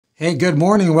Hey, good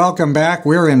morning. Welcome back.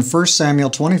 We're in 1 Samuel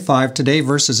 25 today,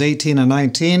 verses 18 and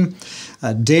 19.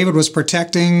 David was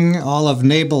protecting all of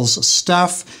Nabal's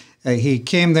stuff. He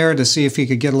came there to see if he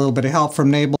could get a little bit of help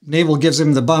from Nabal. Nabal gives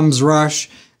him the bum's rush.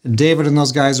 David and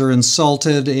those guys are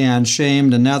insulted and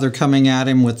shamed, and now they're coming at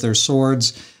him with their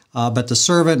swords. But the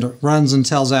servant runs and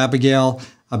tells Abigail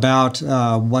about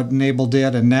what Nabal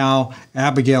did, and now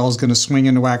Abigail is going to swing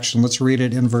into action. Let's read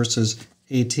it in verses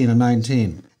 18 and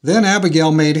 19. Then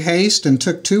Abigail made haste and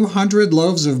took 200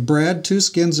 loaves of bread, 2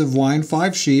 skins of wine,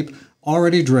 5 sheep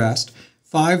already dressed,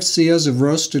 5 seahs of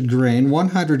roasted grain,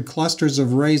 100 clusters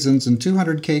of raisins, and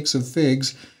 200 cakes of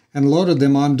figs, and loaded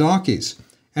them on donkeys.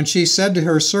 And she said to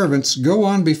her servants, "Go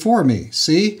on before me.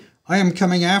 See, I am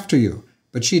coming after you."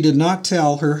 But she did not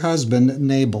tell her husband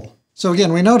Nabal. So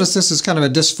again, we notice this is kind of a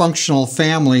dysfunctional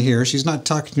family here. She's not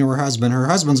talking to her husband. Her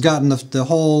husband's gotten the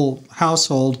whole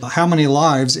household, how many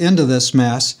lives, into this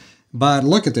mess. But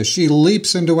look at this. She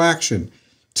leaps into action.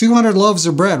 200 loaves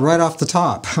of bread right off the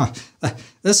top.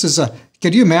 This is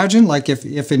could you imagine, like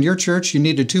if in your church you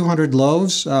needed 200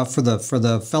 loaves for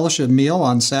the fellowship meal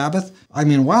on Sabbath? I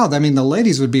mean, wow. I mean, the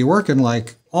ladies would be working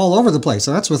like all over the place.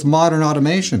 And that's with modern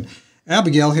automation.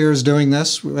 Abigail here is doing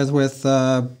this with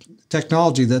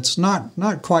technology that's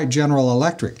not quite General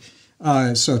Electric.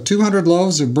 So 200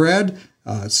 loaves of bread,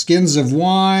 skins of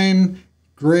wine,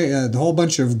 a whole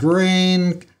bunch of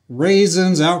grain,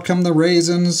 raisins, out come the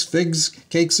raisins, figs,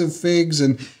 cakes of figs,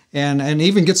 and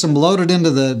even gets them loaded into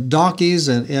the donkeys,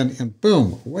 and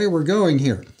boom, away we're going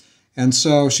here. And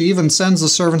so she even sends the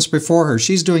servants before her.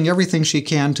 She's doing everything she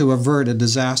can to avert a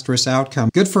disastrous outcome.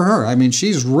 Good for her. I mean,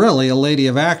 she's really a lady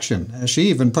of action. She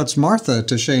even puts Martha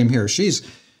to shame here.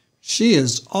 She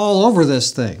is all over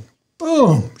this thing.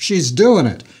 Boom, she's doing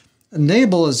it.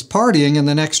 Nabal is partying in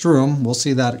the next room. We'll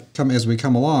see that as we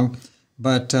come along.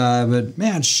 But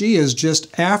man, she is just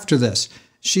after this.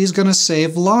 She's going to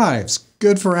save lives.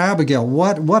 Good for Abigail.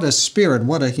 What a spirit.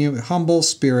 What a humble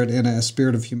spirit and a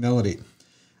spirit of humility.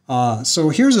 So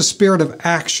here's a spirit of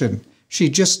action. She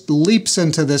just leaps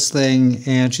into this thing,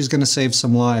 and she's going to save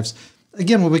some lives.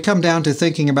 Again, when we come down to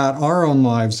thinking about our own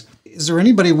lives, is there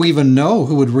anybody we even know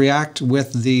who would react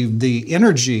with the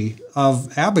energy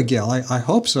of Abigail? I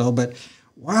hope so, but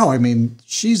wow, I mean,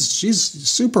 she's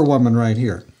superwoman right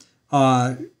here.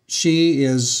 She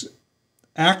is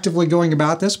actively going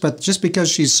about this, but just because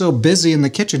she's so busy in the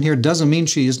kitchen here doesn't mean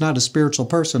she is not a spiritual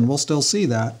person. We'll still see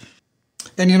that.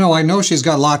 And I know she's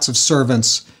got lots of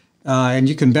servants, and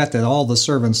you can bet that all the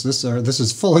servants, this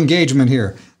is full engagement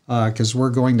here, because we're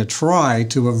going to try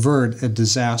to avert a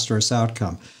disastrous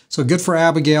outcome. So good for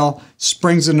Abigail,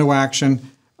 springs into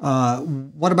action.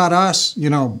 What about us?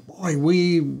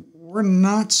 Boy, we're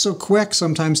not so quick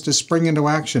sometimes to spring into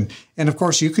action. And of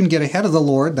course, you can get ahead of the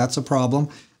Lord. That's a problem.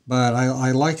 But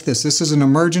I like this. This is an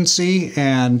emergency,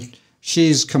 and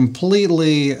she's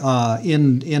completely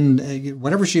in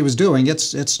whatever she was doing.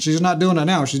 She's not doing it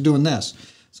now. She's doing this.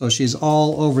 So she's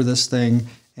all over this thing.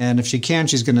 And if she can,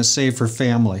 she's going to save her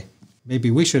family. Maybe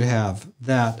we should have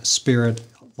that spirit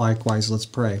likewise. Let's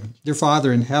pray. Dear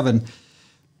Father in heaven,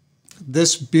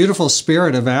 this beautiful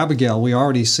spirit of Abigail, we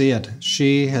already see it.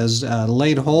 She has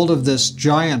laid hold of this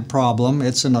giant problem.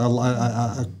 It's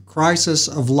a crisis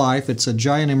of life. It's a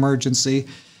giant emergency.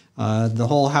 The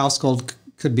whole household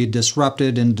could be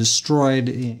disrupted and destroyed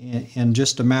in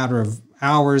just a matter of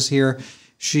hours here.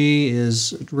 She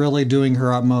is really doing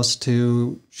her utmost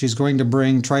she's going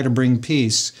to try to bring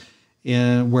peace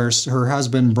where her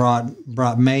husband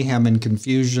brought mayhem and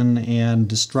confusion and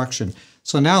destruction.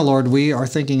 So now, Lord, we are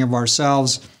thinking of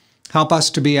ourselves. Help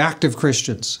us to be active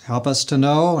Christians. Help us to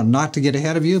know and not to get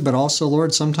ahead of you, but also,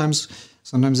 Lord, sometimes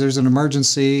there's an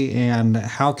emergency, and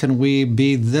how can we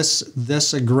be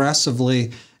this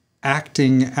aggressively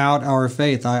acting out our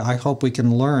faith? I hope we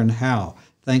can learn how.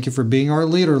 Thank you for being our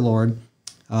leader, Lord.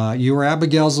 You are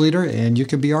Abigail's leader, and you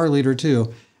can be our leader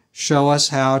too. Show us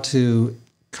how to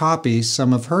copy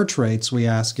some of her traits, we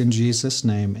ask in Jesus'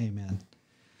 name. Amen.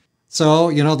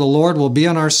 So, the Lord will be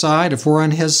on our side. If we're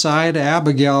on his side,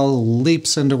 Abigail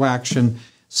leaps into action.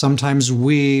 Sometimes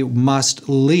we must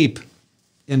leap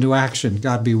into action.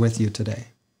 God be with you today.